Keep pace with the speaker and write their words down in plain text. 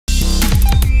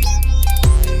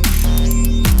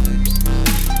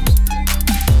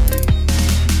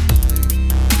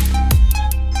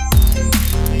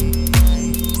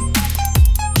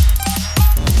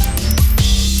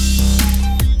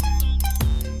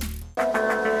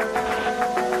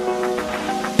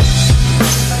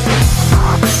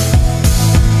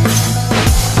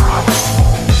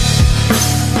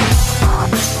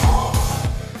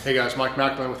Hey guys, Mike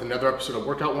Macklin with another episode of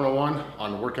Workout 101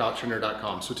 on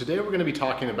workouttrainer.com. So today we're going to be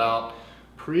talking about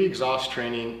pre-exhaust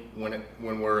training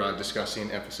when we're discussing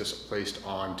emphasis placed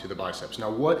onto the biceps. Now,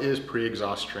 what is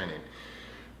pre-exhaust training?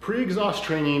 Pre-exhaust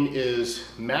training is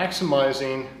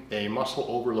maximizing a muscle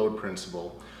overload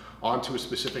principle onto a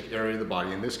specific area of the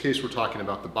body. In this case, we're talking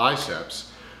about the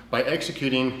biceps by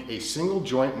executing a single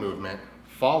joint movement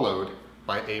followed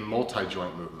by a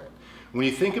multi-joint movement. When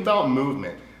you think about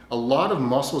movement, a lot of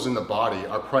muscles in the body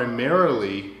are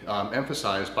primarily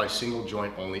emphasized by single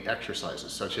joint only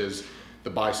exercises, such as the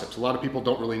biceps. A lot of people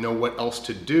don't really know what else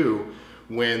to do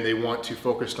when they want to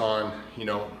focus on,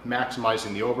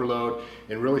 maximizing the overload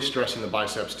and really stressing the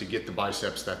biceps to get the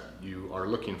biceps that you are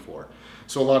looking for.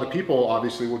 So a lot of people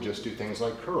obviously will just do things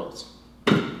like curls.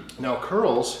 Now,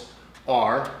 curls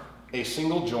are a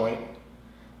single joint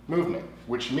movement,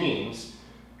 which means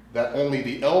that only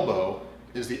the elbow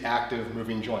is the active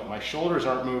moving joint. My shoulders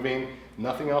aren't moving,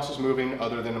 nothing else is moving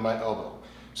other than my elbow.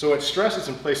 So it stresses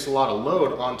and places a lot of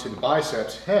load onto the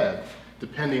biceps head,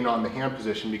 depending on the hand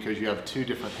position, because you have two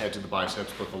different heads of the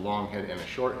biceps, both a long head and a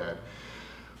short head.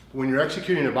 When you're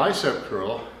executing a bicep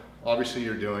curl, obviously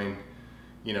you're doing,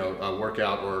 a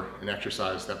workout or an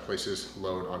exercise that places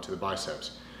load onto the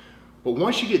biceps. But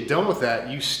once you get done with that,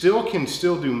 you can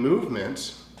still do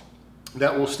movements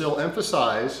that will still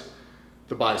emphasize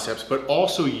the biceps, but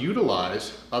also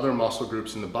utilize other muscle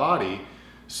groups in the body,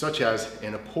 such as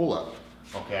in a pull-up,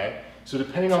 okay? So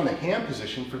depending on the hand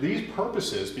position, for these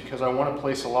purposes, because I want to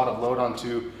place a lot of load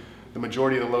onto, the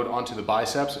majority of the load onto the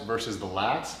biceps versus the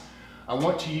lats, I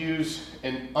want to use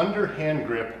an underhand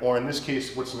grip, or in this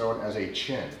case, what's known as a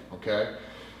chin, okay?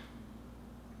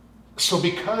 So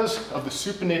because of the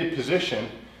supinated position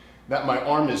that my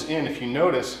arm is in, if you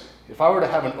notice, if I were to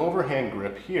have an overhand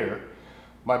grip here,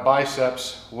 my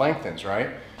biceps lengthens,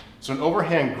 right? So an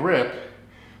overhand grip,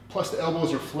 plus the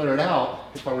elbows are flared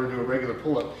out, if I were to do a regular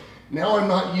pull-up, now I'm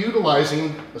not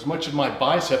utilizing as much of my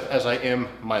bicep as I am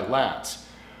my lats.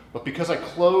 But because I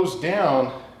close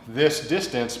down this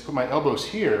distance, put my elbows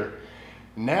here,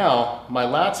 now my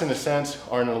lats in a sense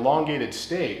are in an elongated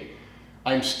state.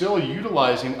 I'm still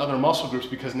utilizing other muscle groups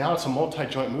because now it's a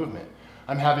multi-joint movement.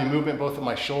 I'm having movement both at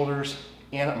my shoulders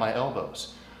and at my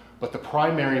elbows. But the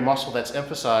primary muscle that's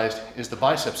emphasized is the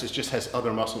biceps. It just has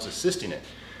other muscles assisting it.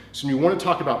 So when you want to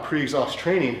talk about pre-exhaust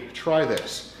training, try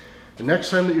this. The next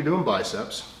time that you're doing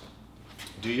biceps,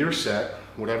 do your set,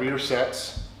 whatever your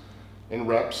sets and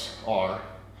reps are.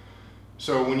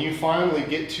 So when you finally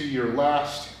get to your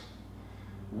last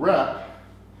rep,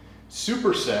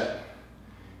 superset,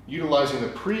 utilizing the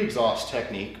pre-exhaust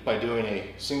technique by doing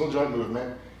a single joint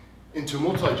movement into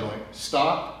multi-joint,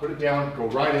 stop, put it down, go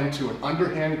right into an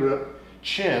underhand grip,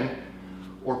 chin,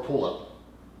 or pull-up.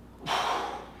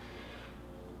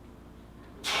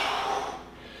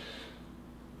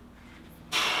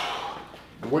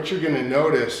 What you're going to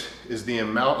notice is the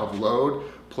amount of load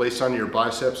placed on your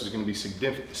biceps is going to be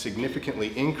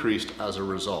significantly increased as a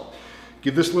result.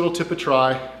 Give this little tip a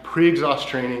try, pre-exhaust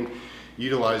training,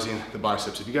 utilizing the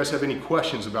biceps. If you guys have any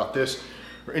questions about this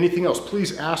or anything else,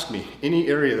 please ask me. Any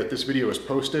area that this video is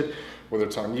posted, whether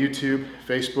it's on YouTube,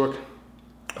 Facebook,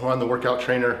 or on the Workout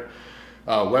Trainer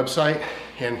website,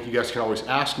 and you guys can always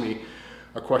ask me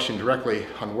a question directly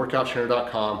on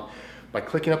workouttrainer.com by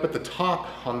clicking up at the top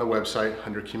on the website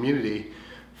under Community,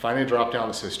 finding a drop down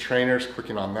that says Trainers,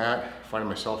 clicking on that, finding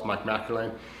myself, Mike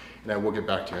Macklin, and I will get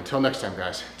back to you. Until next time,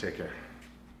 guys, take care.